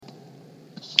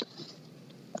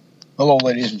Hello,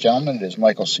 ladies and gentlemen. It is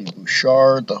Michael C.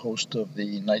 Bouchard, the host of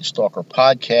the Night Stalker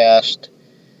podcast,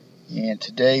 and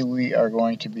today we are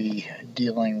going to be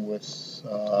dealing with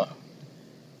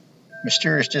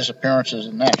mysterious disappearances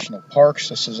in national parks.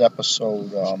 This is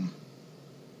episode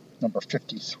number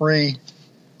 53.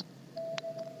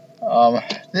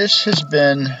 This has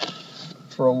been,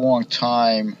 for a long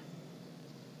time,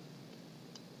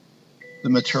 the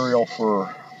material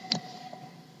for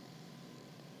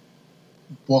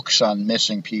books on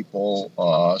missing people,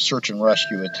 search and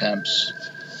rescue attempts,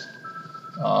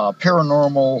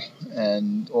 paranormal,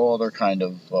 and all other kind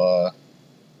of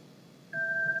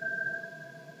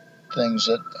things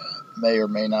that may or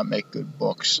may not make good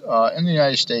books. In the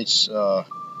United States, the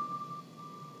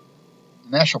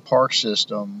National Park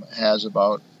System has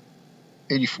about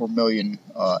 84 million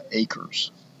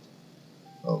acres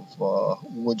of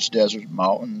woods, deserts,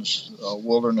 mountains,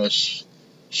 wilderness,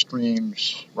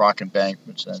 streams, rock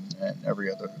embankments, and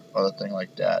every other thing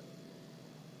like that.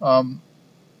 Over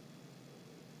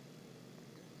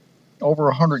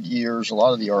 100 years, a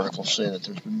lot of the articles say that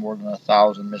there's been more than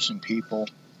 1,000 missing people.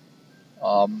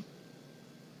 I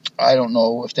don't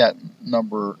know if that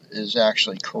number is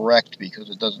actually correct, because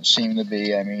it doesn't seem to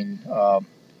be. I mean, the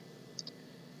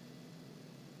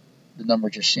number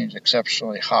just seems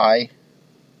exceptionally high.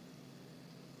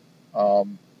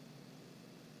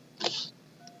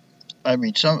 I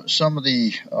mean, some of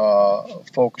the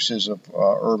focuses of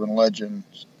urban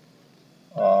legends,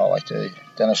 like the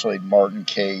Dennis Lloyd Martin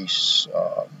case,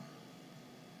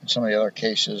 and some of the other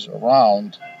cases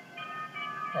around,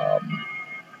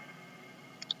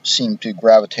 seem to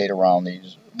gravitate around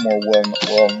these more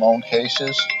well-known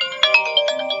cases.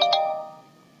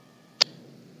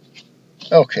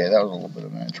 Okay, that was a little bit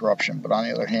of an interruption, but on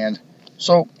the other hand,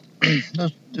 so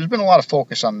there's been a lot of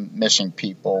focus on missing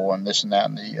people and this and that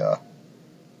in the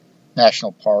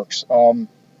national parks. And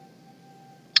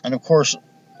of course,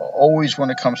 always when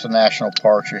it comes to national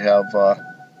parks, you have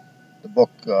the book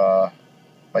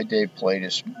by Dave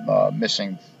Plaitis,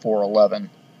 Missing 411.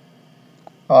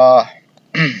 A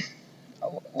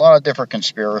lot of different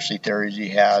conspiracy theories he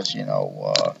has,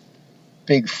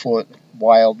 Bigfoot,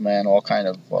 wild man, all kind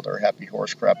of other happy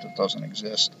horse crap that doesn't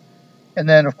exist. And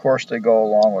then, of course, they go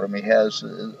along with him. He has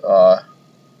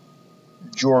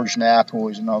George Knapp, who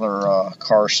is another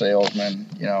car salesman,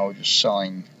 just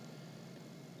selling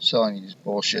these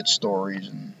bullshit stories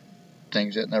and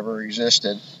things that never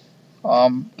existed.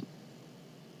 Although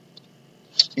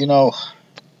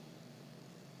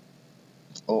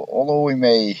it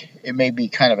may be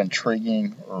kind of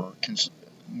intriguing or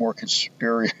more of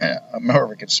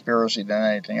a conspiracy than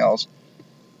anything else,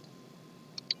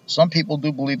 some people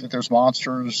do believe that there's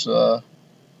monsters and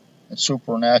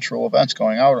supernatural events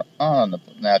going on in the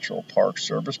National Park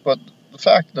Service. But the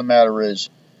fact of the matter is,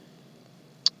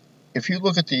 if you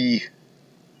look at the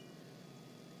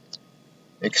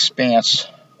expanse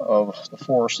of the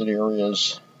forested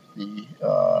areas,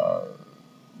 a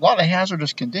lot of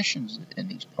hazardous conditions in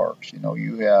these parks.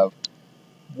 You have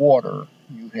water,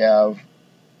 you have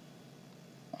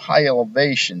high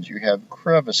elevations, you have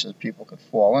crevices people could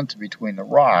fall into between the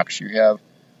rocks, you have,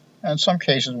 in some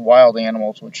cases, wild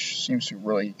animals, which seems to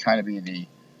really kind of be the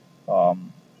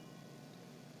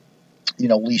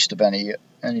least of any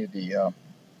of the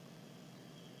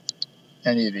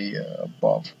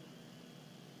above.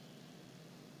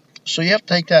 So you have to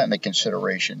take that into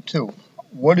consideration too.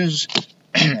 Is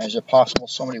it possible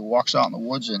somebody walks out in the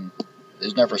woods and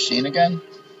is never seen again?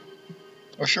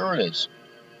 Well, sure it is.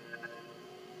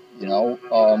 We're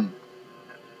going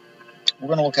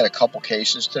to look at a couple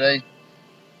cases today.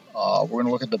 We're going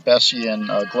to look at the Bessie and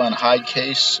Glenn Hyde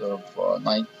case of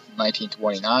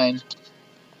 1929,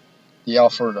 the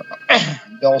Alfred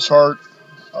Bellshart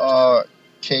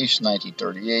case,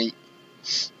 1938,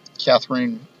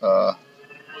 Catherine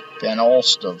Van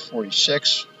Alst of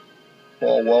 46,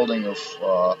 Paul Welding of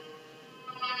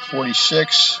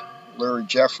 46, Larry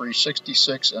Jeffrey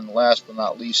 66, and last but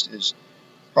not least is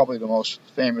probably the most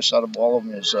famous out of all of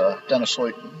them is Dennis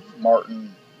Lloyd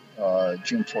Martin,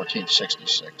 June 14th,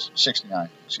 69.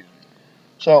 Excuse me.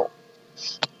 So,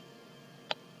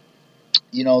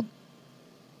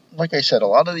 like I said, a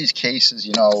lot of these cases,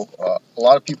 a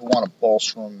lot of people want to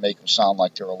bolster them and make them sound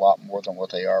like they're a lot more than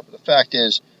what they are. But the fact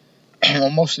is,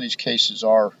 most of these cases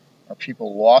are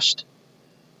people lost.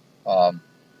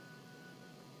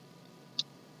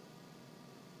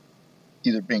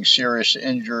 Either being seriously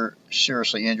injured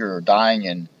or dying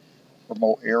in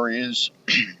remote areas,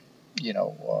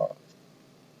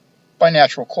 by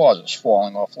natural causes,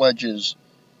 falling off ledges,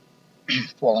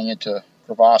 falling into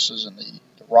crevasses in the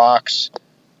rocks,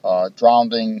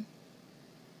 drowning,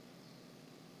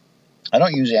 I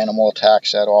don't use animal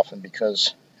attacks that often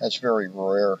because that's very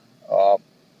rare.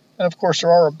 And of course,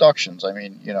 there are abductions. I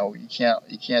mean, you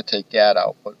can't take that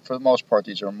out. But for the most part,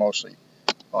 these are mostly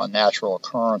natural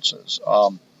occurrences.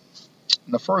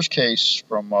 In the first case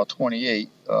from 28,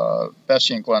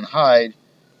 Bessie and Glenn Hyde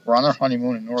were on their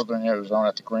honeymoon in northern Arizona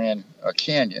at the Grand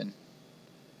Canyon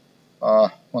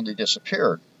when they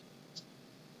disappeared.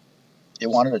 They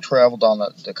wanted to travel down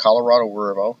the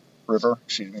Colorado River.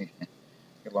 Excuse me,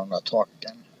 I learned how to talk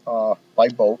again. By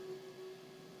boat.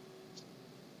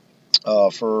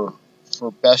 For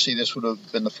Bessie, this would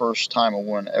have been the first time a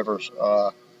woman ever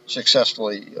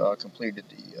successfully completed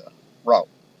the route.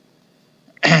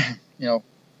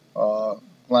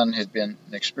 Glenn had been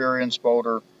an experienced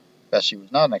boater. Bessie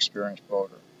was not an experienced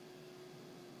boater.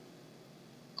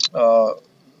 The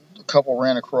couple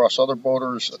ran across other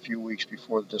boaters a few weeks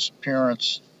before the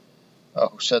disappearance,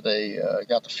 who said they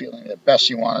got the feeling that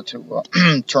Bessie wanted to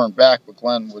turn back, but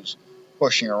Glenn was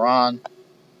pushing her on.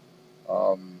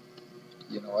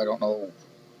 I don't know,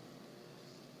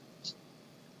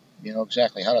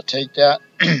 exactly how to take that.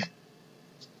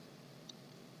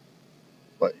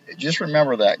 But just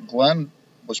remember that Glenn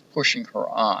was pushing her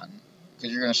on,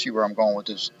 because you're going to see where I'm going with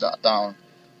this down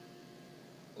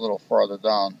a little farther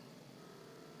down.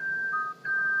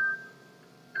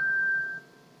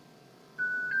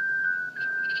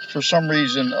 For some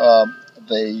reason,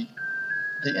 they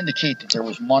indicate that there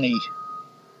was money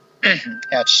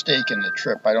at stake in the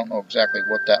trip. I don't know exactly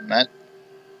what that meant,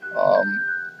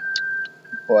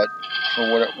 but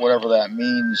for whatever that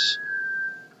means,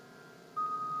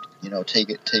 take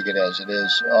it as it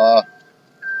is.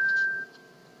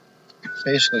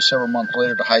 Basically, several months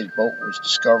later, the Hyde boat was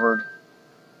discovered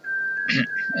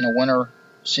in a winter,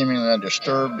 seemingly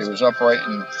undisturbed. It was upright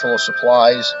and full of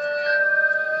supplies.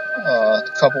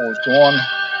 The couple was gone.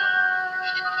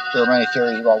 There are many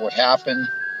theories about what happened.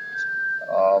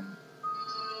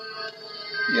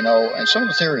 And some of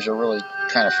the theories are really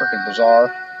kind of freaking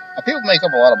bizarre. People make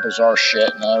up a lot of bizarre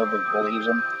shit, and everybody believes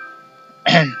them.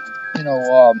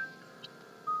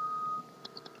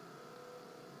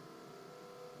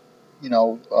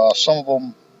 Some of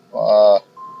them,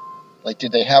 like,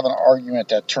 did they have an argument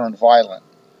that turned violent?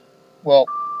 Well,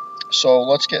 so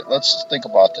let's think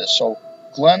about this. So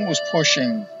Glenn was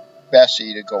pushing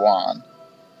Bessie to go on.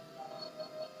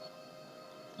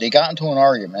 They got into an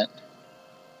argument,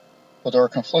 but there are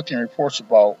conflicting reports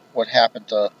about what happened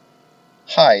to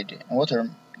Hyde, and what they're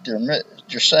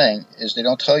saying is they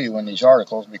don't tell you in these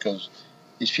articles, because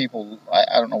these people,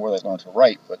 I don't know where they learned to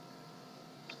write, but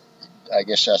I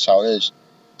guess that's how it is.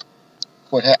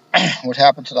 What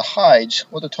happened to the Hydes?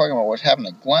 What they're talking about? What happened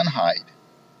to Glenn Hyde?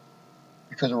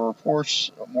 Because there were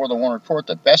reports, more than one report,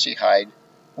 that Bessie Hyde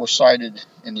was sighted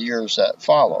in the years that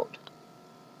followed.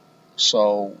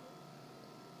 So,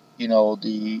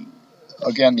 the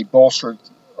bolstered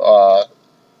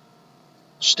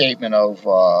statement of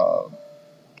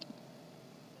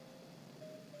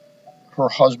her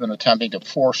husband attempting to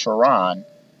force her on,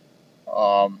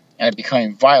 and it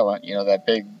becoming violent.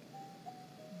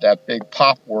 That big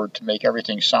pop word to make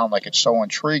everything sound like it's so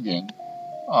intriguing.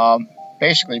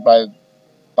 Basically, by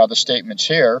the statements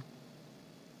here,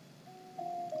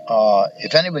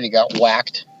 if anybody got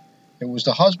whacked, it was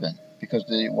the husband, because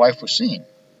the wife was seen.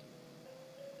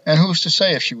 And who's to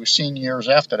say if she was seen years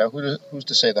after that? Who's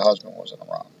to say the husband wasn't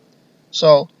around?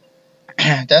 So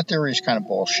that theory is kind of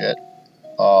bullshit.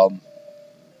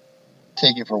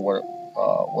 Take it for what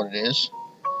it is.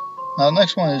 Now the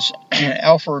next one is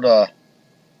Alfred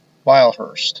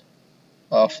Bilehurst,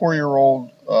 a 4-year-old.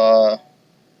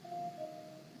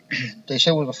 They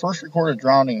said was the first recorded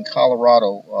drowning in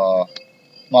Colorado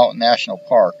Mountain National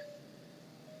Park.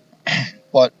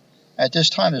 But at this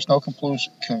time, there's no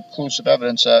conclusive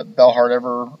evidence that Belhart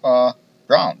ever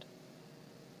drowned.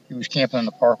 He was camping in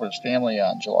the park with his family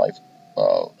on July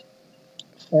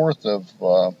 4th of.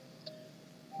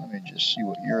 Let me just see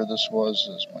what year this was.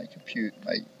 As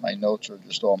my notes are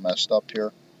just all messed up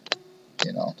here.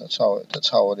 That's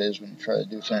how it is when you try to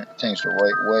do things the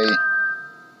right way,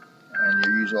 and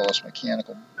you use all this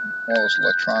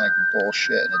electronic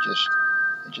bullshit, and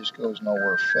it just goes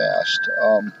nowhere fast.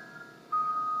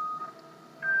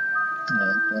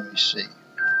 Let me see.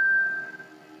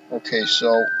 Okay,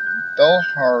 so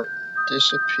Belhart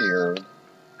disappeared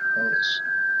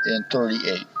in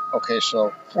 38. Okay,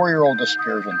 so 4-year-old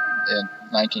disappears in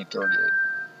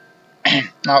 1938.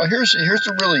 Now, here's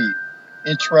the really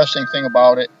interesting thing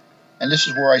about it, and this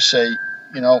is where I say,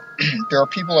 there are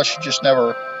people that should just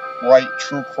never write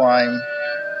true crime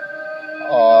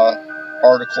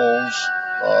articles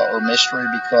or mystery,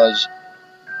 because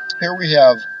here we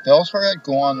have Belzhar had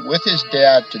gone with his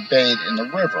dad to bathe in the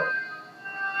river.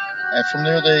 And from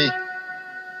there they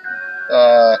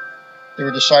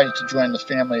were decided to join the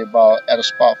family at a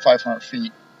spot 500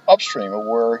 feet upstream of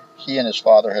where he and his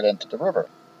father had entered the river.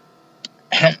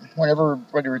 When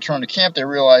everybody returned to camp, they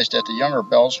realized that the younger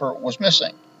Belzhar was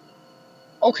missing.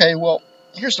 Okay, well,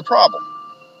 here's the problem.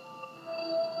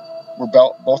 Were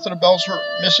both of the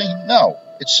Belzhar missing? No,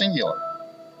 it's singular.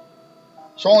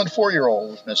 So only the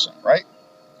 4-year-old was missing, right?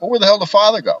 Well, where the hell did the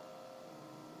father go?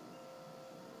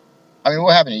 I mean,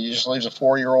 what happened? He just leaves a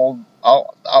 4-year-old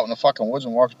out in the fucking woods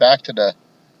and walks back to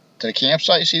the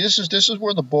campsite. See, this is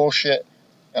where the bullshit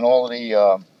and all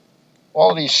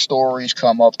of these stories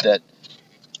come up that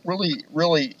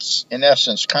really, in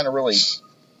essence, kind of really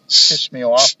piss me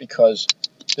off, because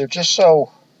they're just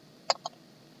so,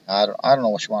 I don't know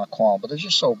what you want to call them, but they're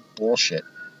just so bullshit.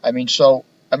 I mean,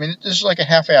 this is like a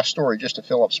half-assed story just to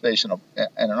fill up space in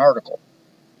an article.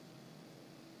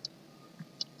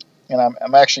 And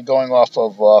I'm actually going off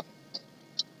of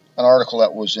an article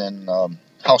that was in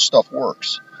How Stuff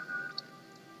Works.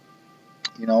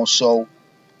 You know, so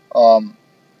the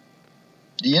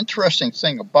interesting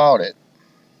thing about it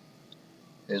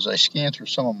is I scan through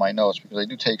some of my notes, because I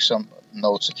do take some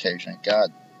notes occasionally.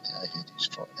 God, I hate these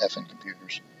effing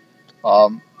computers.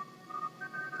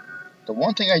 The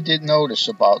one thing I did notice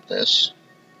about this,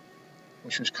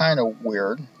 which was kind of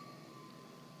weird,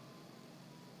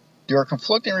 there are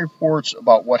conflicting reports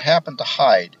about what happened to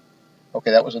Hyde.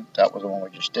 Okay, that was the one we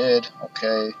just did.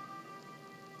 Okay.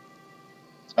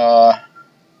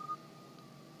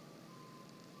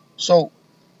 So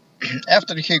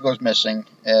after the kid goes missing,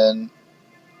 and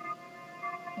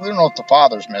we don't know if the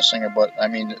father's missing, but I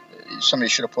mean, somebody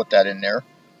should have put that in there.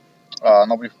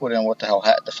 Nobody put in what the hell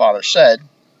the father said.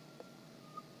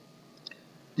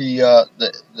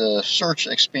 The search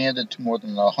expanded to more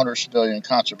than 100 civilian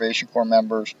Conservation Corps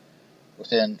members.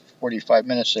 Within 45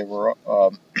 minutes, they were.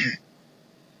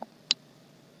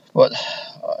 But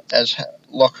as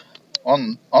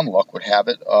unluck would have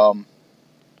it,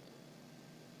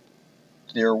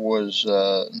 there was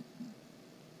the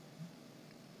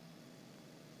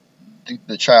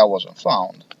child wasn't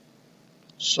found.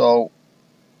 So,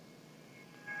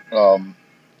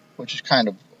 which is kind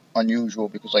of unusual,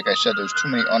 because, like I said, there's too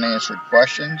many unanswered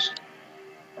questions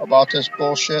about this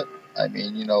bullshit. I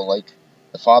mean, you know, like,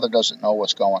 the father doesn't know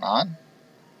what's going on.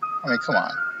 I mean, come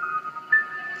on.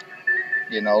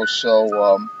 You know,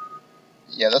 so,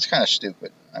 yeah, that's kind of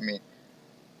stupid. I mean,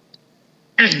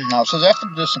 now it says after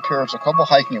the disappearance, a couple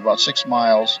hiking about 6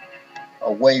 miles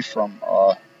away from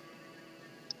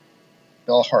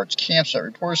Belzhar's campsite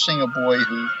reported seeing a boy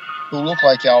who looked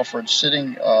like Alfred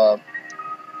sitting in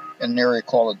an area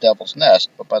called the Devil's Nest,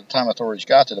 but by the time authorities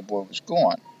got there, the boy was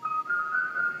gone.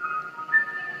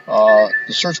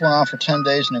 The search went on for 10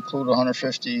 days and included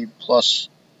 150 plus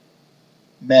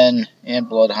men and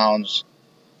bloodhounds.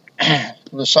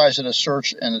 The size of the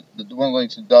search and the dwindling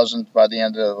to dozens by the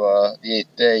end of the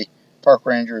 8th day, park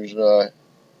rangers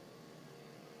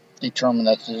determined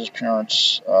that the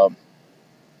disappearance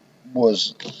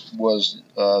was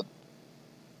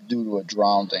due to a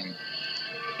drowning.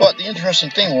 But the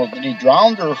interesting thing was, did he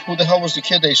drown, or who the hell was the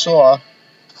kid they saw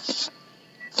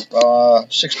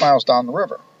 6 miles down the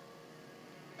river?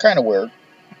 Kind of weird.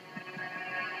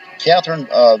 Catherine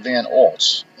Van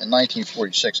Oltz in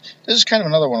 1946. This is kind of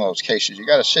another one of those cases. You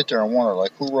got to sit there and wonder,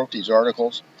 like, who wrote these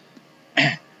articles?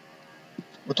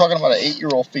 We're talking about an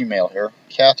 8-year-old female here,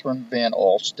 Catherine Van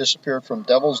Oltz, disappeared from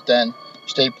Devil's Den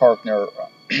State Park near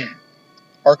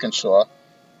Arkansas,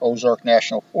 Ozark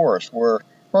National Forest, where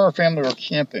her and her family were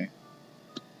camping.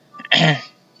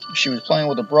 She was playing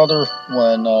with a brother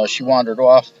when she wandered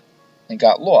off and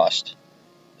got lost.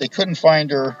 They couldn't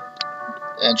find her,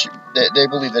 and they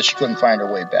believe that she couldn't find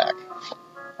her way back.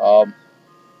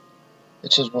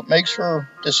 It says what makes her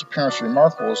disappearance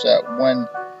remarkable is that when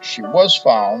she was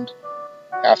found,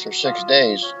 after 6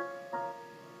 days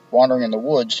wandering in the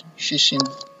woods, she seemed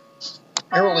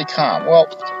eerily calm. Well,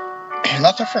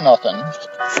 nothing for nothing,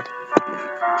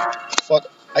 but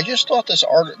I just thought these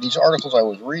articles I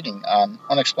was reading on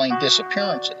unexplained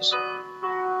disappearances.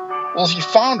 Well, if you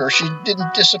found her, she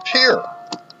didn't disappear.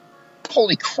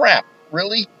 Holy crap,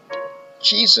 really?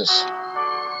 Jesus.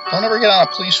 Don't ever get on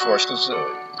a police force, because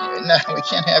no, we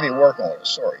can't have you working with us,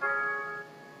 sorry.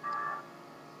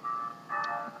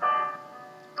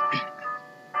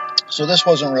 So this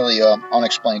wasn't really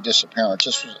unexplained disappearance.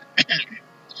 This was,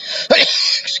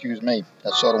 excuse me,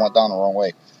 that soda went down the wrong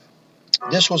way.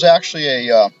 This was actually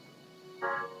a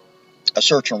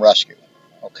search and rescue,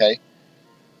 okay?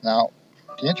 Now,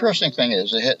 the interesting thing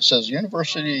is, it says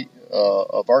University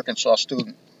of Arkansas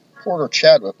student Porter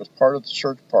Chadwick was part of the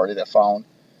search party that found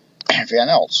Van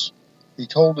Els. He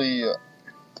told the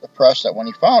press that when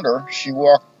he found her, she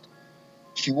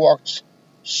walked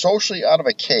socially out of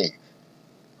a cave.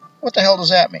 What the hell does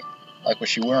that mean? Like, was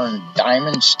she wearing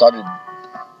diamond-studded,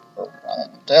 or I don't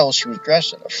know what the hell she was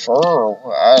dressed in, a fur,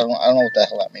 or I don't know what the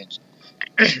hell that means.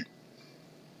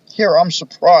 Here, I'm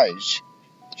surprised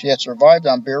she had survived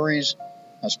on berries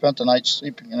and spent the night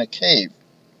sleeping in a cave.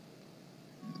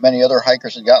 Many other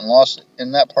hikers had gotten lost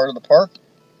in that part of the park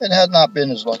and had not been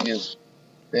as lucky as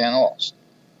Van Els.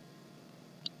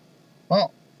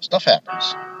 Well, stuff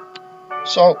happens.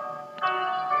 So,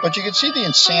 but you can see the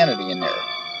insanity in there.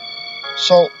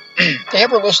 So, they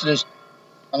have her listed as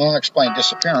an unexplained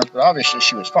disappearance, but obviously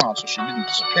she was found, so she didn't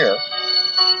disappear.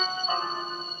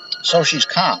 So she's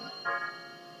calm.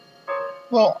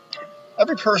 Well,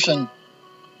 every person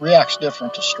reacts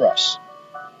different to stress,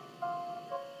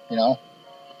 you know?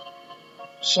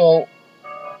 So,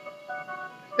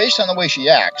 based on the way she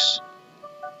acts,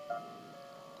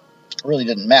 it really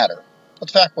didn't matter. But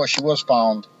the fact was she was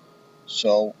found,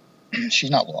 so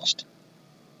she's not lost.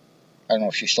 I don't know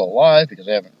if she's still alive because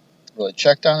I haven't really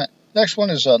checked on it. Next one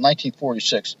is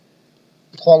 1946,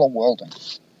 Paula Weldon.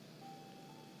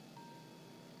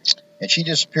 And she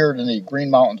disappeared in the Green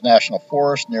Mountains National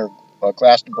Forest near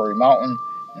Glastonbury Mountain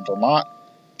in Vermont,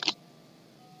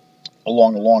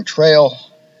 along a long trail.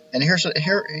 And here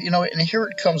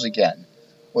it comes again,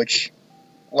 which,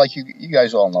 like you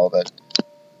guys all know, that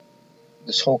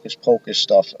this hocus pocus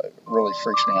stuff really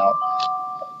freaks me out.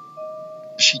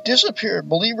 She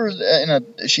disappeared.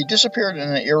 She disappeared in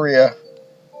an area,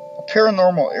 a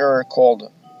paranormal area called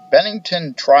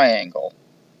Bennington Triangle.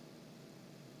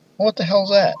 What the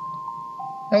hell's that?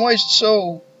 And why is it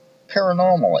so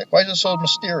paranormal? Like, why is it so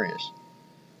mysterious?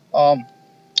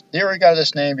 The area got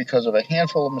this name because of a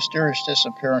handful of mysterious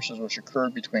disappearances which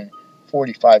occurred between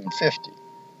 45 and 50.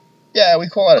 Yeah, we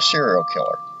call that a serial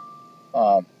killer.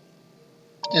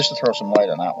 Just to throw some light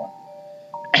on that one.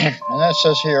 And that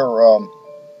says here,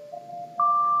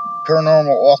 paranormal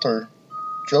author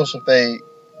Joseph A.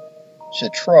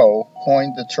 Citro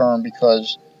coined the term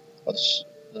because of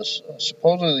the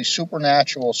supposedly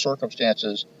supernatural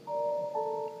circumstances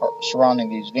surrounding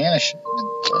these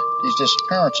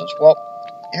disappearances. Well,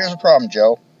 here's the problem,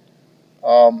 Joe.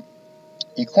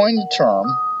 He coined the term,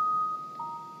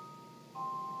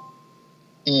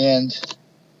 and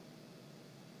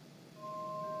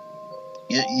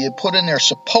you put in there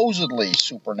supposedly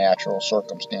supernatural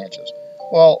circumstances.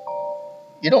 Well,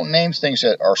 you don't name things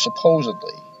that are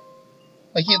supposedly.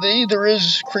 Like, it either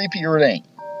is creepy or it ain't.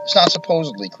 It's not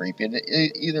supposedly creepy.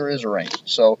 It either is or ain't.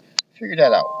 So, figure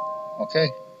that out. Okay?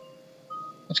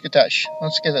 Let's get that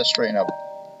straightened up.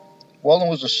 Weldon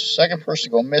was the second person to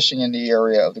go missing in the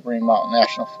area of the Green Mountain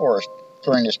National Forest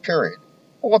during this period.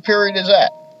 Well, what period is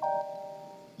that?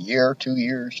 A year, 2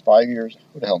 years, 5 years?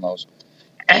 Who the hell knows?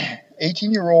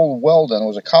 18-year-old Weldon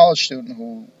was a college student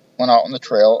who went out on the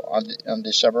trail on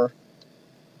December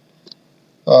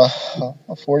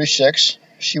 46.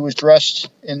 She was dressed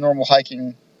in normal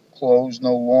hiking clothes,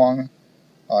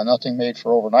 nothing made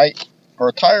for overnight. Her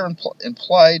attire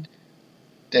implied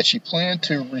that she planned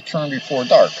to return before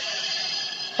dark.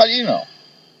 How do you know?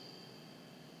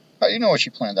 How do you know what she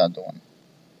planned on doing?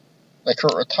 Like,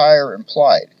 her attire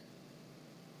implied.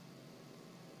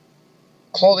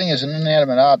 Clothing is an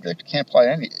inanimate object. It can't imply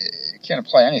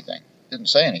anything. Didn't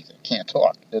say anything. Can't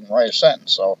talk. Didn't write a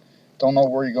sentence. So, don't know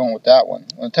where you're going with that one.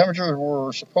 When the temperatures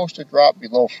were supposed to drop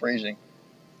below freezing,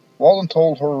 Weldon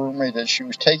told her roommate that she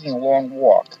was taking a long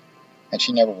walk, and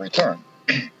she never returned.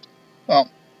 Well,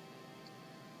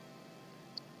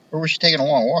 where was she taking a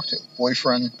long walk to?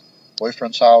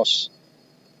 Boyfriend's house,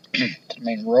 to the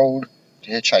main road,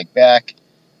 to hitchhike back.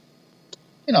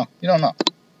 You don't know.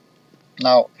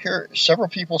 Now, here, several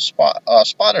people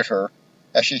spotted her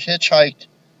as she hitchhiked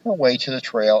her way to the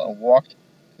trail and walked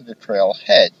to the trail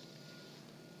head.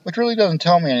 Which really doesn't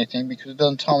tell me anything, because it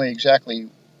doesn't tell me exactly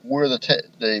where the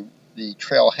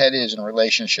trail head is in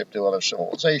relationship to other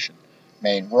civilization.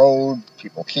 Main road,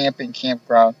 people camping,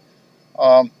 campground.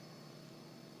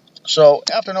 So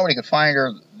after nobody could find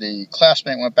her, the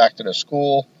classmate went back to the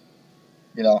school.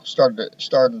 Started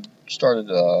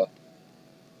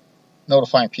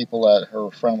notifying people that her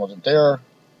friend wasn't there.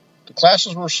 The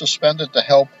classes were suspended to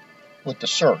help with the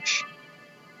search.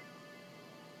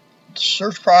 The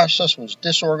search process was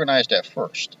disorganized at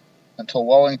first, until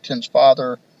Wellington's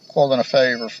father called in a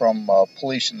favor from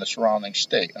police in the surrounding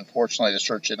state. Unfortunately, the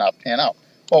search did not pan out.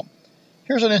 Well,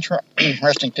 here's an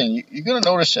interesting thing. You're going to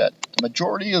notice that the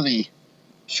majority of the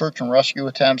search and rescue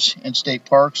attempts in state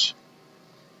parks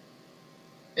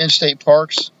in state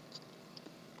parks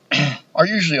are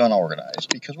usually unorganized,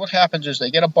 because what happens is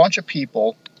they get a bunch of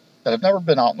people that have never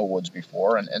been out in the woods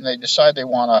before, and they decide they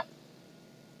want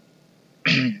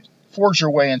to forge their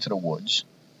way into the woods,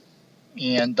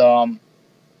 and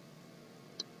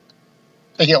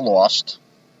they get lost.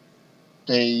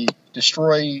 They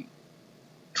destroy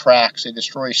tracks, they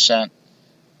destroy scent,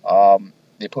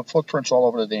 they put footprints all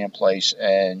over the damn place,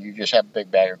 and you just have a big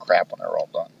bag of crap when they're all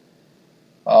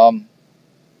done.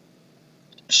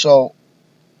 So,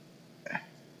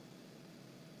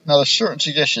 now there's certain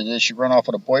suggestions. Did she run off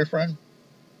with a boyfriend?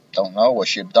 Don't know. Was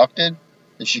she abducted?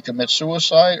 Did she commit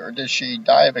suicide? Or did she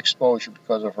die of exposure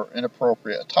because of her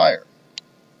inappropriate attire?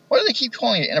 Why do they keep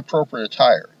calling it inappropriate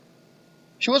attire?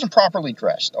 She wasn't properly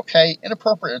dressed, okay?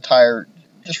 Inappropriate attire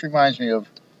just reminds me of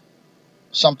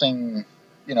something,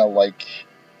 you know, like,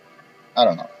 I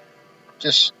don't know,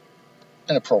 just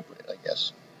inappropriate, I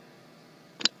guess.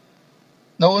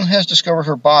 No one has discovered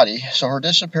her body, so her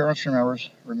disappearance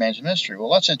remains a mystery.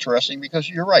 Well, that's interesting, because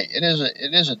you're right. It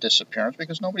is a disappearance,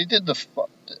 because nobody did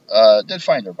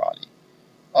find her body.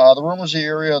 The rumors the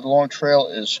area of the Long Trail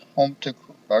is home to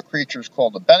creatures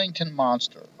called the Bennington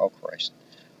Monster. Oh, Christ.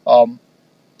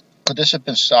 Could this have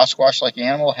been Sasquatch-like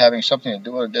animal having something to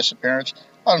do with her disappearance?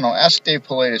 I don't know. Ask Dave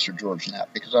Pilatus or George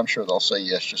Knapp, because I'm sure they'll say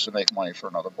yes just to make money for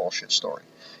another bullshit story.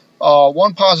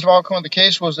 One positive outcome of the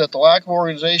case was that the lack of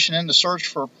organization in the search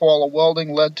for Paula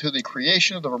Welding led to the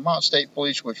creation of the Vermont State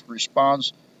Police, which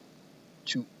responds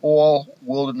to all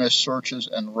wilderness searches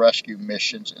and rescue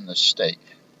missions in the state.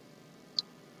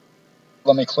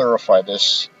 Let me clarify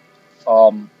this.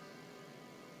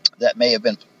 That may have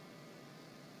been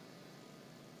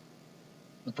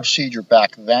the procedure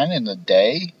back then in the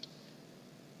day,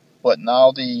 but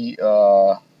now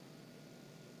the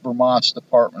Vermont's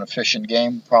Department of Fish and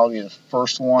Game, probably the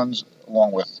first ones,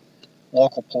 along with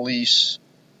local police,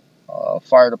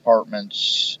 fire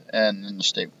departments, and then the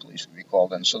state police would be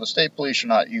called in. So the state police are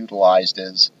not utilized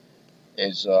as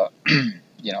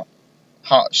you know,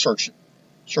 search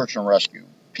and rescue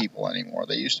people anymore.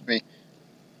 They used to be.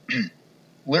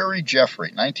 Larry Jeffrey,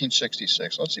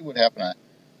 1966. Let's see what happened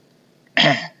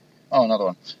at. Oh, another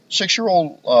one.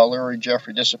 6-year-old Larry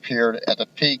Jeffrey disappeared at the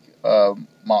peak of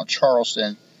Mount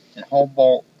Charleston in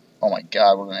Humboldt. Oh my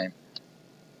God, what a name!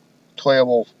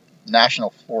 Toyable National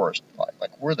Forest.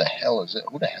 Like, where the hell is it?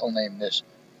 Who the hell named this?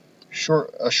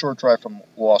 A short drive from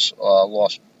Las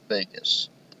Vegas.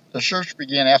 The search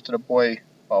began after the boy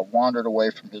wandered away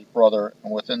from his brother,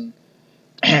 and within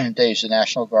days, the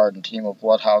National Guard and team of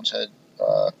bloodhounds had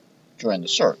joined the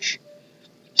search.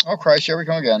 Oh Christ, here we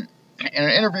come again. In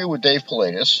an interview with Dave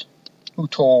Pilatus, who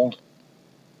told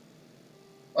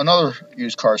another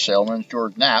used car salesman,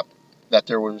 George Knapp, that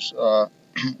there were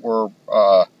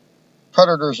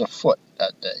predators afoot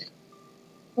that day.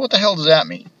 What the hell does that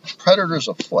mean? Predators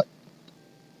afoot.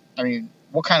 I mean,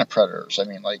 what kind of predators? I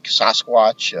mean, like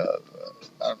Sasquatch, I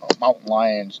don't know, mountain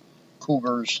lions,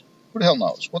 cougars. Who the hell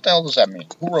knows? What the hell does that mean?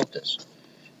 Who wrote this?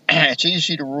 It's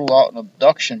easy to rule out an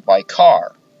abduction by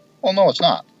car. Well, no, it's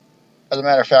not. As a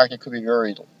matter of fact, it could be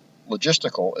very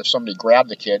logistical if somebody grabbed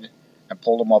the kid and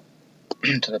pulled him up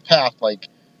to the path, like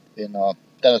in the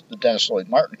Dennis Lloyd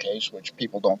Martin case, which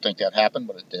people don't think that happened,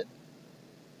 but it did.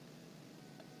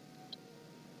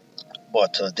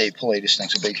 But Dave Pilatus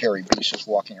thinks a big hairy beast is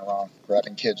walking around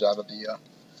grabbing kids out of the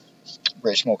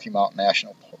Great Smoky Mountain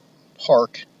National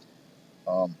Park.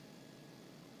 Him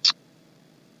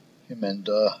and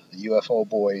the UFO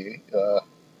boy,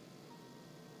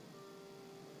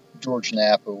 George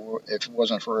Knapp, if it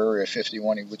wasn't for Area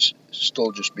 51, he would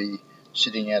still just be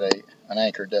sitting at an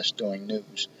anchor desk doing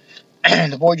news.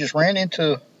 The boy just ran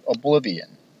into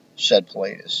oblivion, said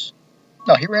Pilatus.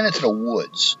 No, he ran into the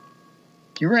woods.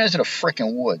 He ran into the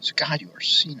frickin' woods. God, you are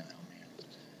senile,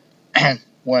 man.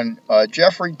 When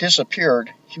Jeffrey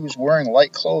disappeared, he was wearing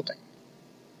light clothing.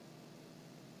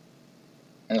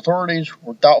 And authorities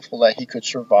were doubtful that he could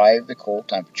survive the cold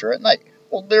temperature at night.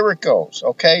 Well, there it goes,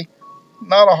 okay?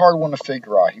 Not a hard one to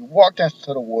figure out. He walked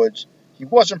into the woods. He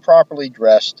wasn't properly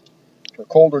dressed for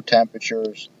colder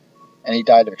temperatures, and he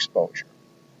died of exposure.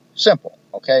 Simple,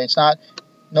 okay? It's not,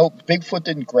 no, Bigfoot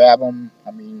didn't grab him.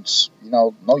 I mean,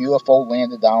 no UFO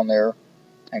landed down there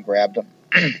and grabbed him.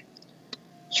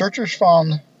 Searchers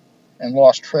found and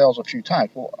lost trails a few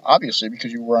times. Well, obviously,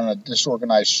 because you were on a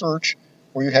disorganized search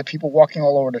where you had people walking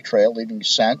all over the trail, leaving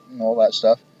scent and all that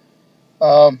stuff.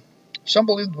 Some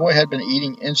believe the boy had been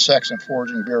eating insects and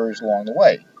foraging berries along the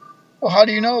way. Well, how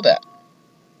do you know that?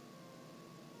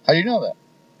 How do you know that?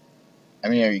 I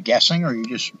mean, are you guessing, or are you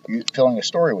just filling a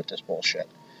story with this bullshit?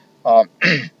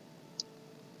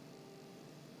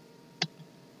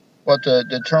 But the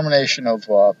determination of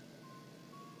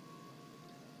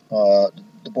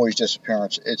the boy's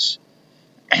disappearance, it's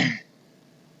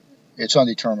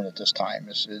undetermined at this time.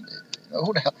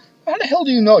 Who the hell? How the hell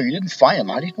do you know? You didn't find him.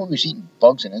 How do you know he was eating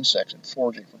bugs and insects and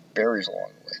foraging for berries along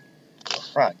the way?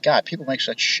 Oh, God, people make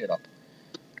such shit up.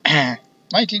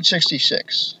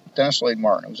 1966, Dennis Lloyd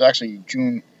Martin. It was actually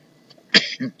June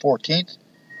 14th.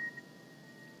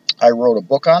 I wrote a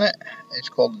book on it. It's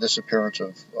called The Disappearance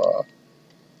of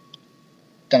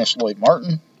Dennis Lloyd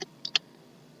Martin.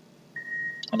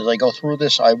 And as I go through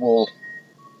this, I will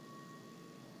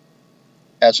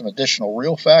add some additional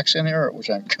real facts in here, which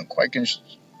I'm quite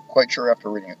sure after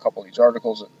reading a couple of these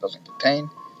articles it doesn't contain.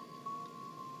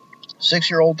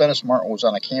 6-year-old Dennis Martin was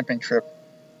on a camping trip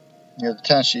near the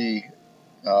Tennessee,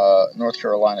 North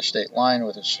Carolina state line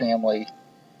with his family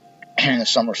in the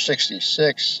summer of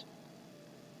 '66.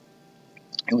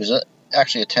 He was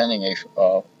actually attending a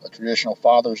traditional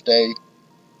Father's Day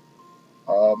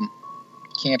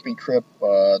camping trip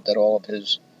that all of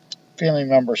his family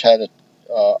members had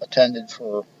attended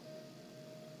for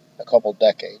a couple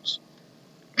decades.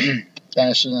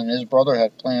 Dennis and his brother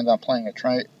had planned on playing a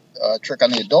trick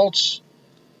on the adults.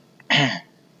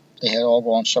 They had all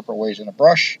gone separate ways in the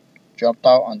brush, jumped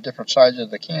out on different sides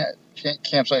of the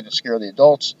campsite to scare the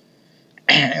adults.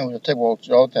 It was a typical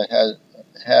joke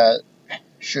that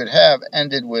should have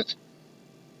ended with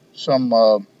some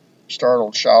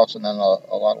startled shouts and then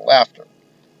a lot of laughter.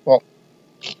 Well,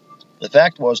 the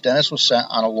fact was Dennis was sent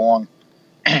on a long...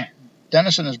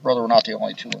 Dennis and his brother were not the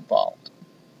only two involved.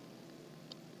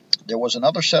 There was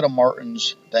another set of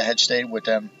Martins that had stayed with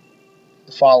them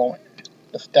the following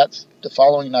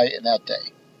night and that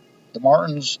day. The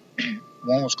Martins,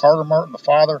 one was Carter Martin, the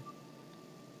father.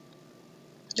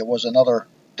 There was another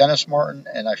Dennis Martin,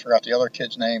 and I forgot the other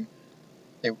kid's name.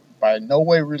 They were by no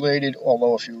way related,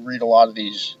 although if you read a lot of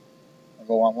these or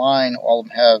go online, all of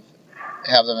them have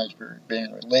them as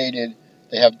being related.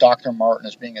 They have Dr. Martin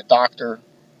as being a doctor,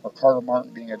 or Carter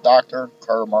Martin being a doctor.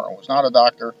 Carter Martin was not a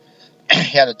doctor.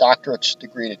 He had a doctorate's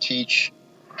degree to teach.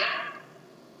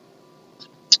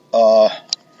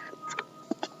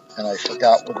 And I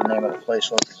forgot what the name of the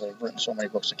place was because I've written so many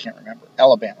books I can't remember.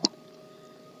 Alabama.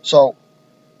 So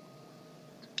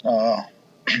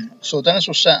Dennis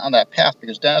was sent on that path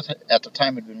because Dennis at the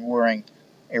time had been wearing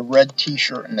a red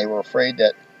t-shirt and they were afraid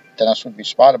that Dennis would be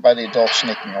spotted by the adults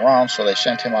sneaking around, so they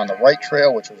sent him on the right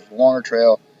trail, which was the longer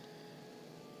trail.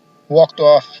 Walked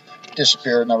off,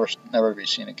 disappeared, never to be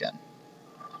seen again.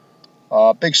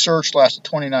 Big search lasted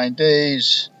 29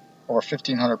 days, over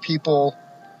 1,500 people.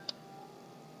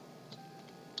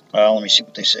 Let me see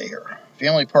what they say here.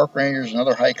 Family park rangers and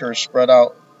other hikers spread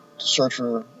out to search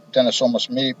for Dennis almost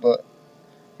immediately, but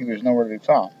he was nowhere to be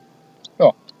found.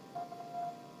 Well,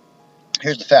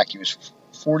 here's the fact. He was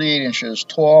 48 inches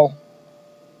tall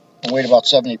and weighed about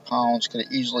 70 pounds, could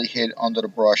have easily hid under the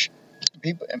brush.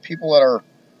 People that are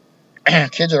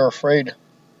kids that are afraid,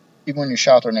 even when you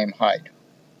shout their name, hide.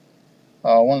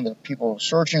 One of the people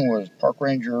searching was Park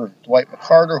Ranger Dwight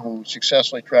McCarter, who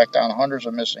successfully tracked down hundreds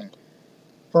of missing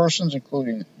persons,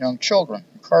 including young children.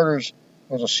 McCarter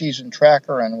was a seasoned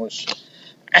tracker and was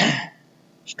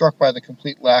struck by the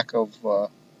complete lack of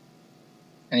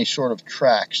any sort of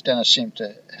tracks Dennis seemed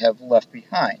to have left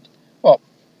behind. Well,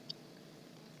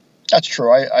 that's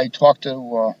true. I talked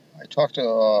to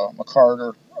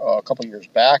McCarter a couple years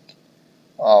back.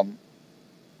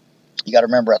 You got to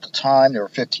remember at the time there were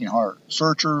 1,500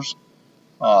 searchers,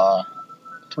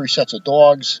 3 sets of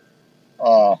dogs,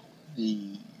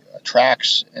 the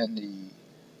tracks and the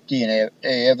DNA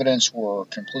evidence were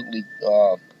completely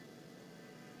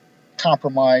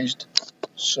compromised,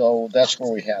 so that's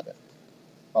where we have it.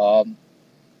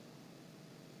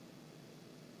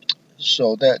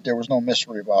 So that there was no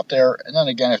mystery about there. And then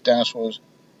again, if Dennis was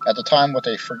at the time, what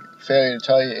they failed to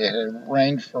tell you, it had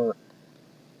rained for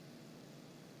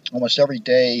almost every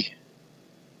day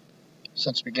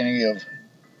since the beginning of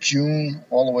June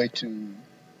all the way to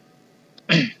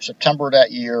September of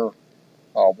that year,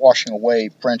 washing away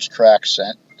Brent's track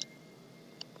scent,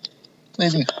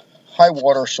 leaving high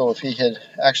water. So if he had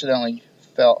accidentally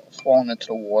fallen into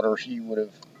the water, he would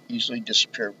have easily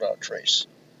disappeared without a trace.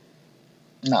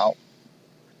 Now,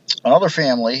 another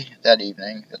family that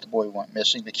evening that the boy went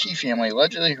missing, the Key family,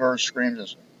 allegedly heard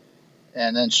screams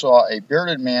and then saw a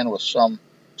bearded man with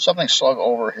something slung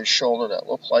over his shoulder that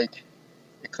looked like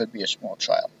it could be a small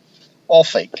child. All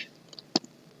fake.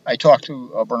 I talked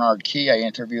to Bernard Key. I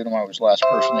interviewed him. I was the last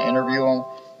person to interview him.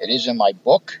 It is in my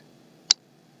book.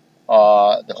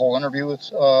 The whole interview with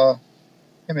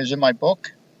him is in my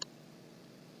book.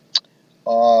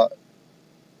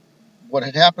 what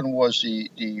had happened was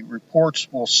the reports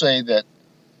will say that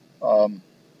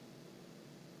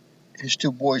his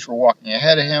two boys were walking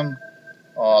ahead of him.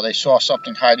 They saw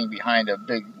something hiding behind a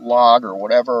big log or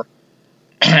whatever,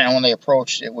 and when they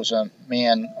approached, it was a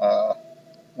man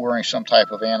wearing some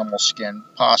type of animal skin,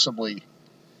 possibly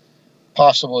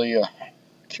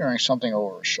carrying something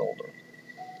over his shoulder.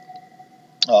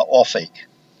 All fake,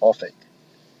 all fake.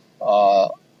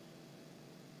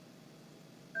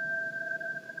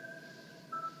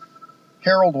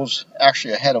 Harold was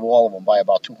actually ahead of all of them by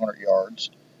about 200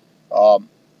 yards.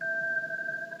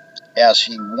 As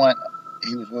he went,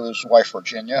 he was with his wife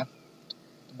Virginia.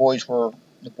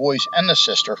 The boys and the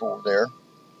sister who were there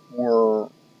were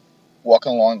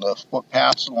walking along the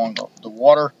footpaths along the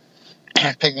water,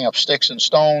 picking up sticks and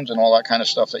stones and all that kind of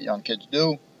stuff that young kids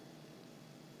do.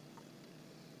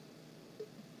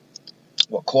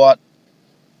 What caught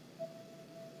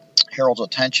Harold's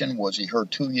attention was he heard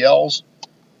two yells.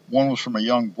 One was from a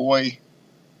young boy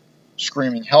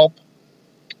screaming help.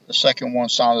 The second one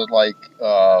sounded like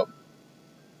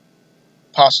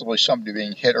possibly somebody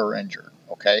being hit or injured.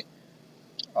 Okay,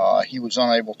 he was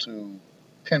unable to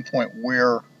pinpoint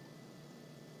where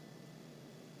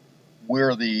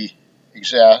the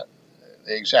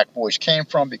exact voice came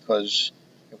from because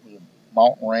it was a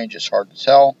mountain range. It's hard to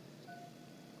tell.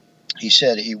 He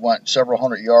said he went several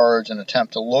hundred yards in an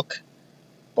attempt to look,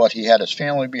 but he had his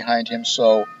family behind him,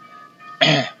 so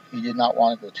he did not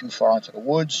want to go too far into the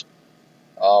woods.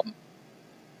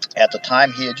 At the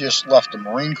time, he had just left the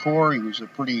Marine Corps. He was a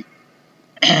pretty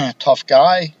tough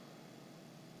guy.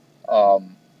 But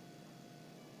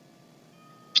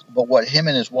what him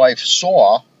and his wife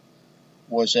saw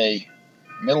was a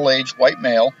middle-aged white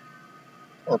male,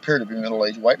 or appeared to be a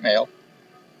middle-aged white male,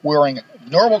 wearing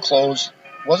normal clothes,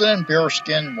 wasn't in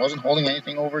bearskin, wasn't holding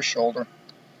anything over his shoulder,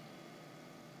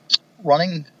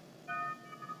 running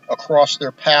across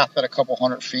their path at a couple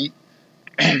hundred feet.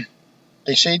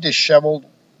 They say disheveled.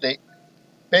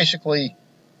 Basically,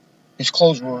 his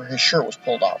shirt was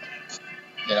pulled out.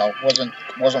 You know, wasn't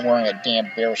wearing a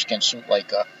damn bearskin suit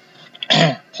like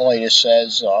Pilatus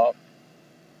says.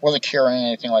 Wasn't carrying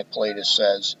anything like Pilatus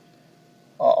says.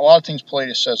 A lot of things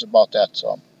Pilatus says about that.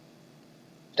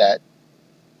 That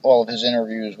all of his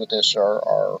interviews with this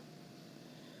are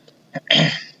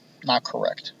not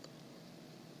correct.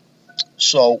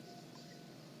 So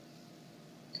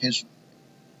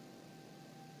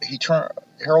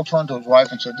Harold turned to his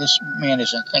wife and said, "This man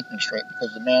isn't thinking straight,"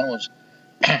 because the man was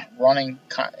running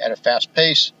at a fast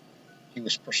pace. He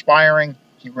was perspiring.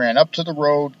 He ran up to the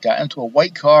road, got into a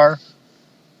white car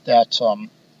that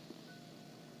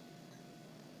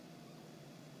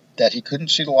he couldn't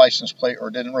see the license plate or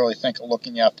didn't really think of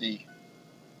looking at the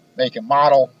make and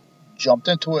model, jumped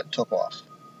into it, took off.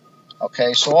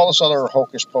 Okay, so all this other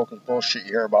hocus pocus bullshit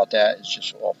you hear about that is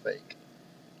just all fake.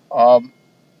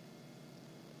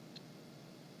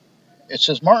 It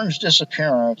says Martin's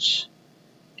disappearance.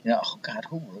 You know, oh God,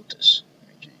 who wrote this?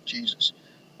 Jesus.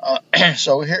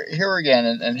 So here again,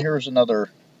 and here's another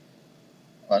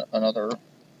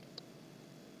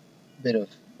bit of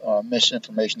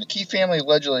misinformation. The Key family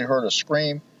allegedly heard a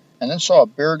scream and then saw a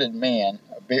bearded man,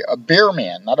 a bear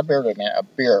man, not a bearded man, a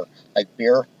bear, like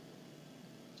bear,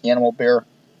 animal bear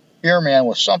man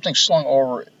with something slung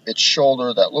over its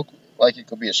shoulder that looked like it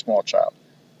could be a small child.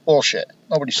 Bullshit.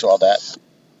 Nobody saw that.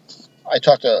 I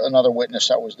talked to another witness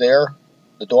that was there,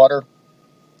 the daughter.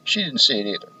 She didn't see it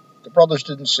either. The brothers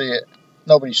didn't see it.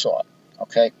 Nobody saw it.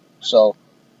 Okay? So,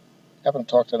 happen to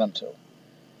talk to them too.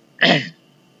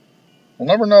 We'll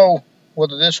never know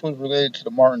whether this was related to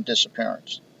the Martin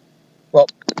disappearance. Well,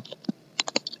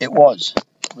 it was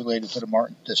related to the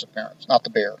Martin disappearance, not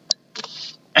the bear.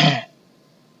 The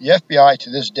FBI to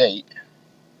this date,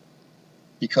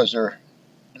 because the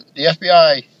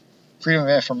FBI Freedom of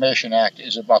Information Act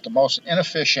is about the most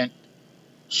inefficient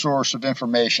source of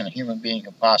information a human being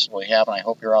can possibly have, and I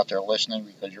hope you're out there listening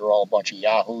because you're all a bunch of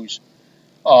yahoos.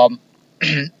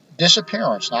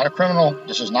 Disappearance, not a criminal.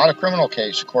 This is not a criminal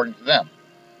case, according to them.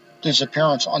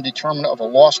 Disappearance undetermined of a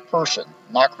lost person,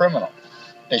 not criminal.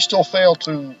 They still fail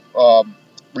to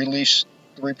release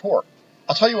the report.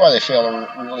 I'll tell you why they fail to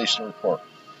release the report.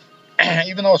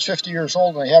 Even though it's 50 years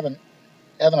old and they haven't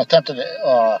attempted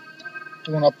to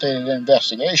do an updated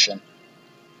investigation,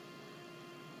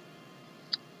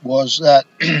 was that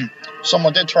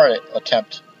someone did try to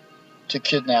attempt to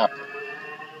kidnap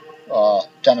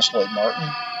Dennis Lloyd Martin.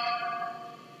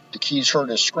 The Keys heard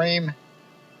his scream.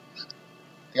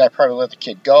 The guy probably let the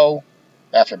kid go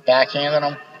after backhanding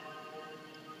him.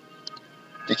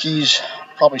 The Keys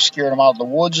probably scared him out of the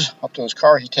woods up to his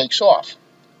car. He takes off.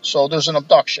 So there's an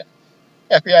abduction.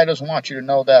 FBI doesn't want you to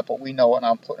know that, but we know it, and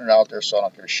I'm putting it out there, so I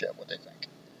don't give a shit what they think.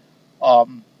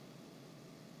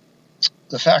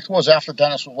 The fact was, after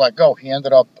Dennis was let go, he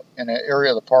ended up in an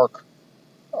area of the park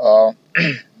known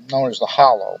as the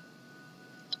Hollow.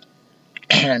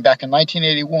 And back in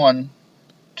 1981,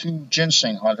 two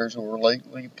ginseng hunters who were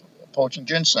lately poaching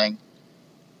ginseng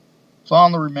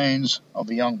found the remains of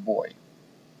a young boy.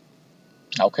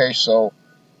 Okay, so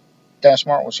Dennis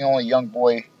Martin was the only young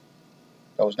boy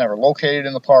that was never located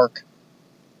in the park.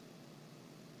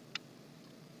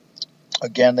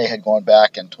 Again, they had gone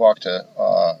back and talked to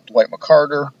Dwight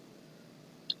McCarter.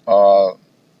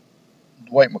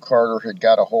 Dwight McCarter had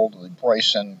got a hold of the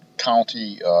Bryson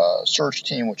County search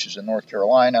team, which is in North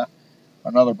Carolina.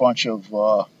 Another bunch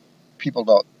of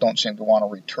people don't seem to want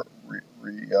to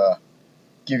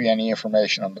give you any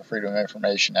information on the Freedom of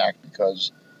Information Act,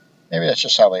 because maybe that's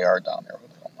just how they are down there. Who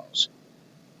the hell knows?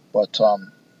 But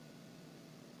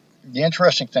the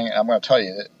interesting thing, and I'm going to tell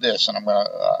you this, and I'm going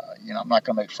to, I'm not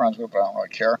going to make friends with it, but I don't really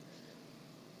care.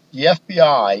 The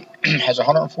FBI has a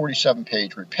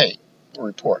 147-page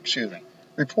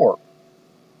report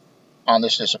on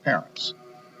this disappearance.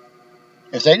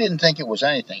 If they didn't think it was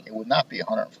anything, it would not be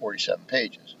 147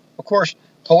 pages. Of course,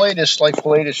 Pilatus, like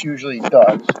Pilatus usually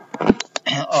does,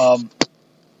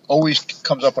 always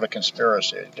comes up with a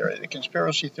conspiracy theory. The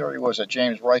conspiracy theory was that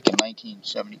James Reich in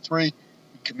 1973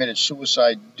 committed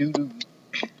suicide due to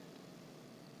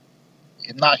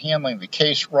him not handling the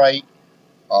case right,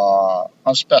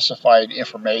 unspecified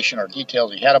information or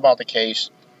details he had about the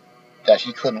case that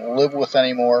he couldn't live with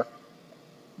anymore.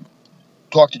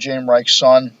 Talk to James Reich's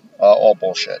son, all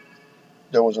bullshit.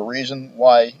 There was a reason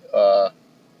why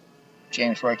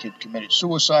James Reich had committed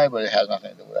suicide, but it has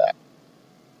nothing to do with that.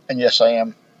 And yes, I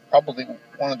am probably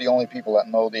one of the only people that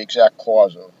know the exact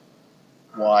cause of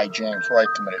why James Reich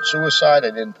committed suicide.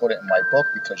 I didn't put it in my book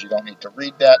because you don't need to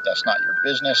read that. That's not your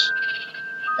business.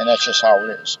 And that's just how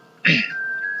it is.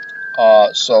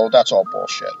 So that's all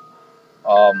bullshit.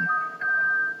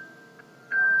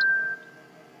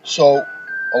 So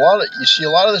you see a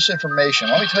lot of this information.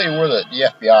 Let me tell you where the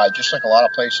FBI, just like a lot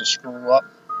of places, screw up.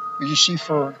 Is you see,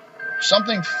 for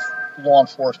something law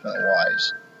enforcement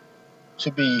wise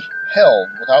to be held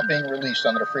without being released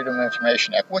under the Freedom of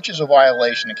Information Act, which is a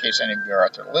violation in case any of you are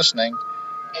out there listening,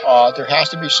 there has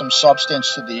to be some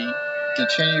substance to the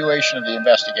continuation of the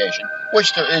investigation,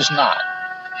 which there is not.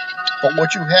 But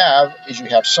what you have is you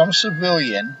have some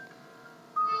civilian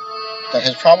that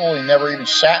has probably never even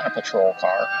sat in a patrol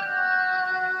car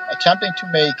attempting to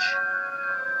make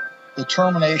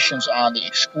determinations on the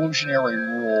exclusionary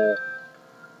rule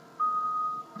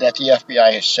that the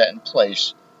FBI has set in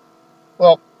place.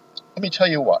 Well, let me tell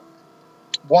you what.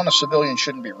 One, a civilian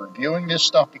shouldn't be reviewing this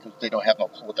stuff because they don't have no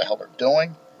clue what the hell they're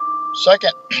doing.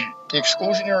 Second, the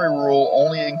exclusionary rule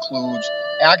only includes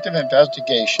active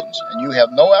investigations, and you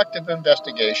have no active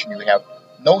investigation, you have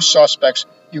no suspects,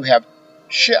 you have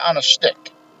shit on a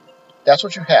stick. That's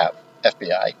what you have,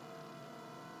 FBI.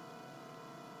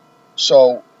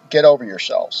 So get over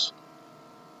yourselves.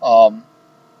 As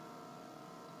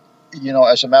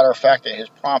a matter of fact, it has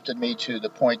prompted me to the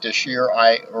point this year,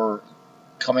 or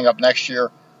coming up next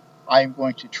year, I'm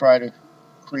going to try to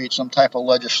create some type of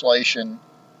legislation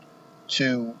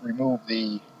to remove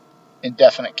the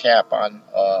indefinite cap on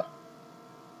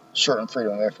certain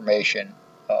Freedom of Information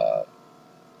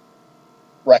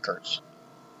records.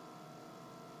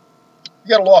 You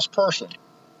got a lost person.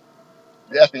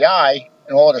 The FBI,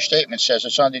 in all of their statements, says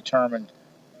it's undetermined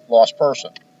lost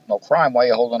person. No crime. Why are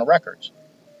you holding the records?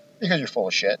 Because you're full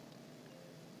of shit.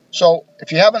 So,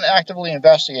 if you haven't actively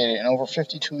investigated in over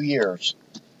 52 years,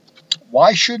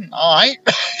 why shouldn't I,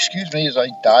 excuse me as I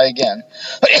die again,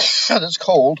 it's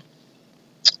cold,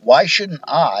 why shouldn't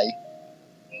I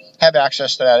have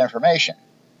access to that information?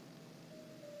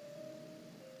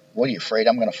 What, are you afraid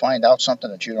I'm going to find out something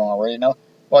that you don't already know?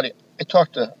 Well,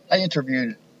 I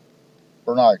interviewed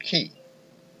Bernard Key,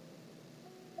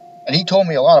 and he told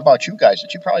me a lot about you guys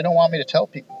that you probably don't want me to tell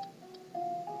people.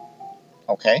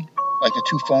 Okay? Like the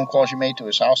 2 phone calls you made to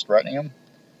his house threatening him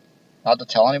not to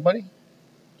tell anybody?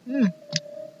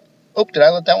 Oop, did I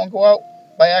let that one go out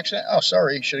by accident? Oh,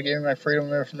 sorry. You should have given me my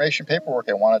Freedom of Information paperwork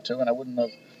I wanted to, and I wouldn't have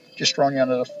just thrown you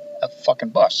under the fucking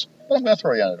bus. But I'm going to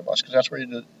throw you under the bus because that's where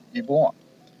you belong.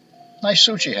 Nice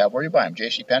suits you have. Where do you buy them?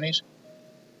 JCPenney's?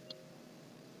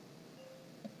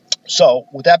 So,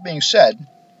 with that being said,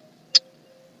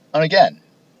 and again,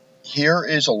 here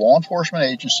is a law enforcement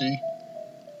agency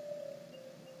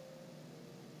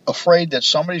afraid that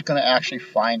somebody's going to actually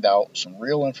find out some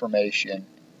real information,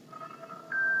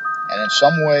 and in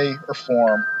some way or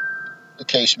form, the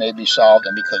case may be solved,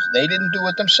 and because they didn't do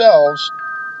it themselves,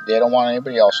 They don't want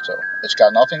anybody else to. It's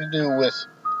got nothing to do with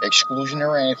exclusionary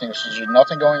or anything. There's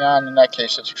nothing going on in that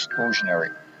case that's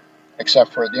exclusionary.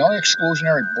 Except for the only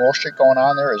exclusionary bullshit going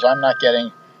on there is I'm not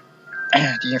getting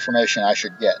the information I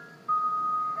should get.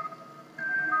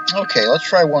 Okay, let's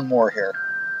try one more here.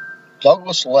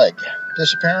 Douglas Legg.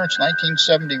 Disappearance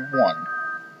 1971.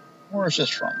 Where is this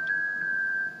from?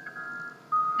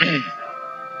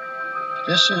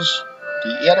 This is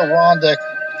the Adirondack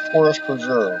Forest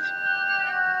Preserve.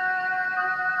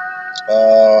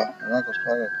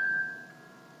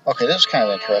 Okay, this is kind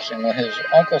of interesting. When his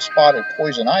uncle spotted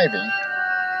poison ivy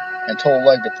and told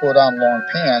Legg to put on long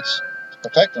pants to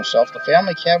protect himself, the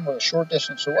family cabin was a short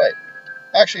distance away.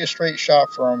 Actually, a straight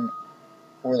shot from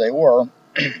where they were.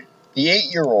 The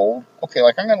 8-year-old, okay,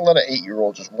 like I'm going to let an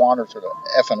 8-year-old just wander through the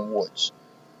effing woods.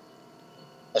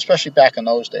 Especially back in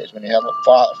those days when you had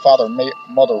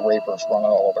father-mother rapers running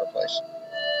all over the place.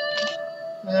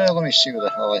 Let me see what the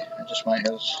hell I just might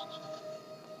have. This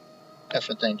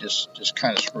effing thing just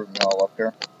kind of screwed me all up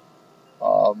here.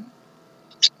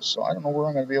 So I don't know where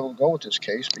I'm going to be able to go with this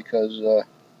case because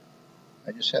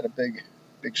I just had a big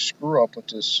screw up with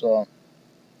this.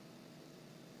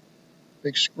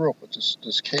 Big screw up with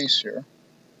this case here.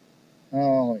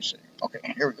 Oh, let me see. Okay,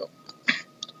 here we go.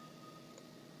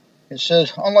 It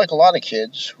says, unlike a lot of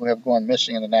kids who have gone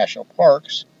missing in the national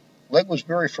parks, Legg was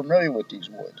very familiar with these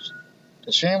woods.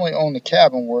 His family owned the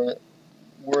cabin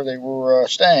where they were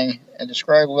staying and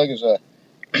described Legg as a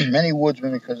mini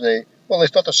woodsman because they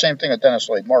thought the same thing of Dennis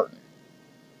Lloyd Martin,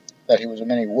 that he was a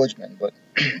mini woodsman, but,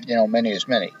 you know, many is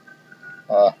many.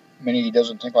 Many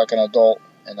doesn't think like an adult,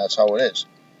 and that's how it is.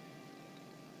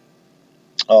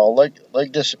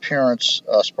 Legg disappearance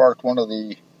sparked one of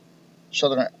the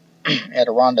Southern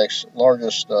Adirondacks'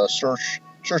 largest search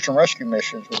and rescue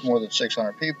missions with more than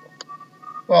 600 people.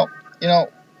 Well, you know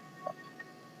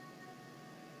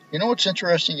what's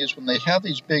interesting is when they have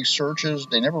these big searches,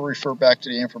 they never refer back to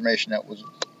the information that was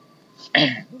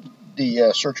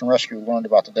the search and rescue learned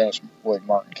about the Dennis Lloyd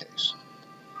Martin case.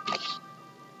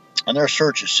 And their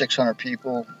search is 600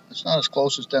 people. It's not as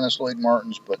close as Dennis Lloyd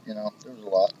Martin's, but, you know, there was a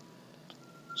lot.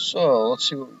 So, let's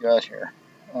see what we got here.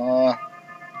 I'm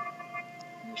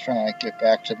just trying to get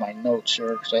back to my notes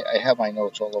here, because I have my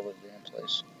notes all over the damn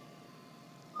place.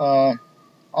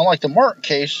 Unlike the Martin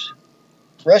case,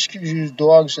 rescues used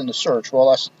dogs in the search. Well,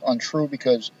 that's untrue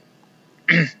because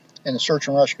in the search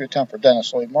and rescue attempt for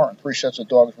Dennis Lloyd Martin, 3 sets of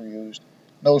dogs were used.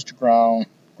 Nose to ground,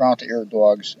 ground to ear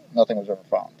dogs. Nothing was ever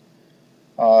found.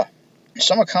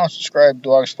 Some accounts describe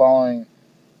dogs following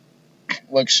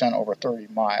Legg's scent over 30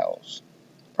 miles.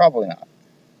 Probably not.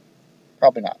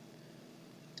 Probably not.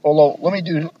 Although, let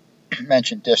me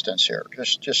mention distance here,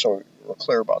 just so we're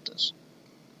clear about this.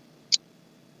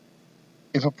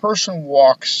 If a person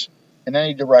walks in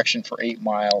any direction for 8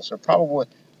 miles, they're probably,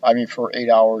 for 8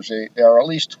 hours, they are at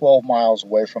least 12 miles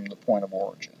away from the point of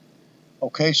origin.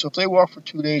 Okay, so if they walk for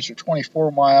 2 days, they're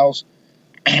 24 miles,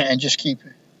 and just keep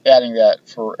adding that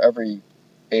for every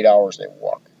 8 hours they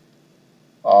walk.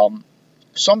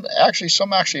 Some actually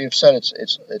have said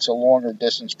it's a longer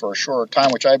distance for a shorter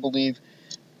time, which I believe,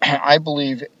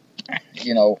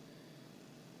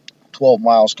 12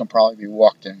 miles can probably be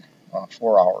walked in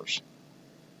 4 hours.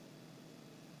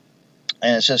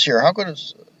 And it says here, how could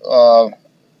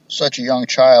such a young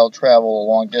child travel a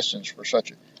long distance for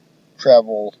such a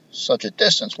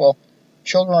distance? Well,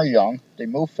 children are young; they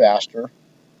move faster.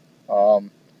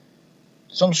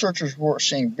 Some searchers were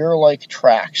seeing bear-like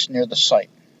tracks near the site.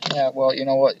 Yeah, well, you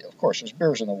know what? Of course, there's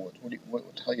bears in the woods. What the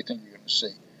hell do you think you're going to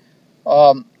see?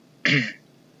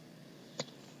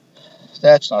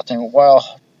 That's nothing.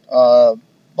 While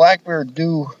black bear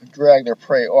do drag their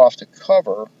prey off to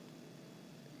cover,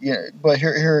 but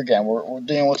here again, we're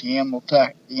dealing with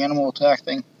the animal attack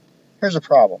thing. Here's the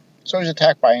problem. So he's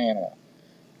attacked by an animal.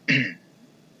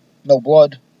 No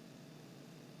blood,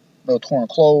 no torn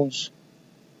clothes,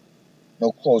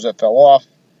 no clothes that fell off.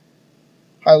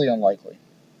 Highly unlikely.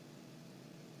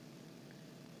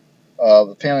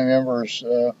 The family members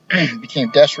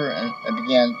became desperate and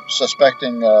began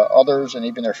suspecting others and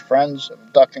even their friends of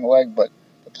abducting Legg, but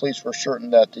the police were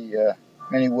certain that the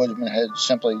mini woodsman had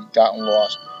simply gotten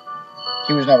lost.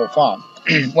 He was never found.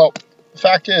 Well, the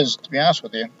fact is, to be honest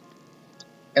with you,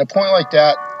 in a point like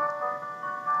that,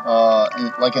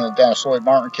 like in the Dennis Lloyd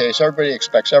Martin case, everybody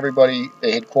expects everybody.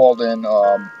 They had called in.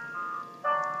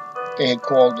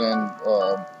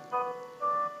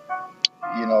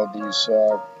 These.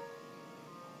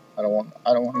 I don't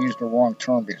want to use the wrong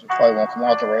term because it probably won't come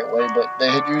out the right way. But they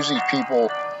had used these people,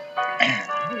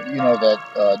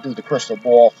 that do the crystal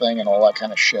ball thing and all that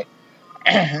kind of shit.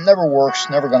 It never works.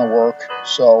 Never going to work.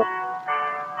 So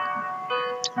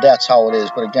that's how it is.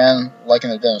 But again, like in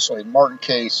the Dennis Lloyd Martin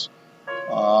case,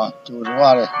 there was a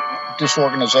lot of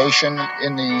disorganization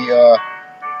in the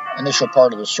initial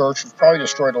part of the search, which probably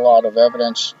destroyed a lot of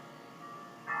evidence,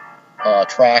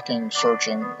 tracking,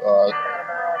 searching.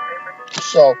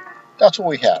 So that's what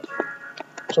we have.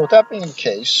 So with that being the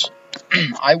case,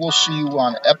 I will see you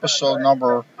on episode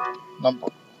number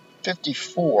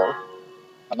 54.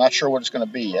 I'm not sure what it's going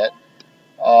to be yet.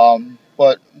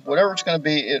 But whatever it's going to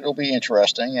be, it'll be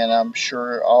interesting, and I'm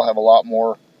sure I'll have a lot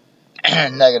more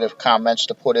negative comments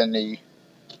to put in the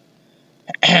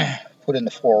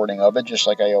forwarding of it, just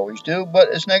like I always do. But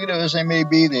as negative as they may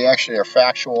be, they actually are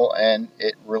factual, and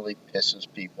it really pisses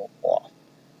people off.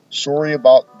 Sorry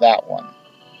about that one.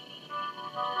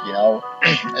 You know,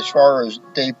 as far as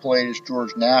Dave played as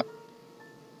George Knapp,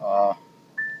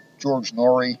 George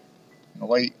Norrie, and the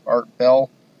late Art Bell.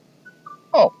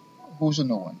 Oh, who's a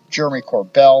new one? Jeremy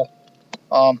Corbell.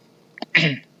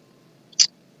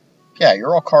 Yeah,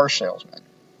 you're all car salesmen.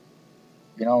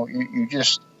 You know, you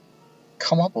just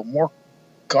come up with more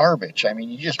garbage. I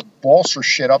mean, you just bolster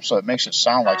shit up so it makes it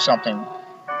sound like something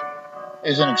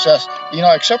is in excess. You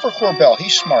know, except for Corbell,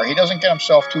 he's smart. He doesn't get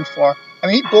himself too far. I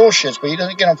mean, he bullshits, but he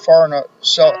doesn't get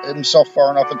himself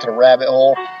far enough into the rabbit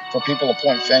hole for people to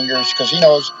point fingers, because he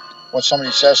knows when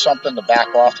somebody says something to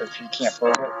back off if you can't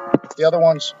prove it. The other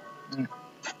ones,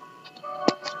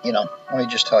 you know, let me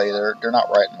just tell you, they're not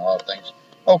right in a lot of things.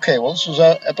 Okay, well, this was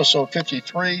episode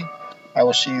 53. I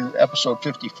will see you episode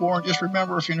 54. And just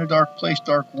remember, if you're in a dark place,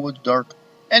 dark woods, dark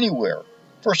anywhere,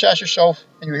 first ask yourself,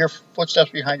 and you hear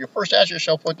footsteps behind you, first ask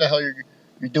yourself what the hell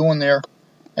you're doing there.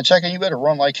 And second, you better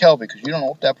run like hell, because you don't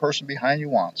know what that person behind you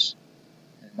wants.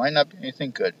 It might not be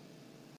anything good.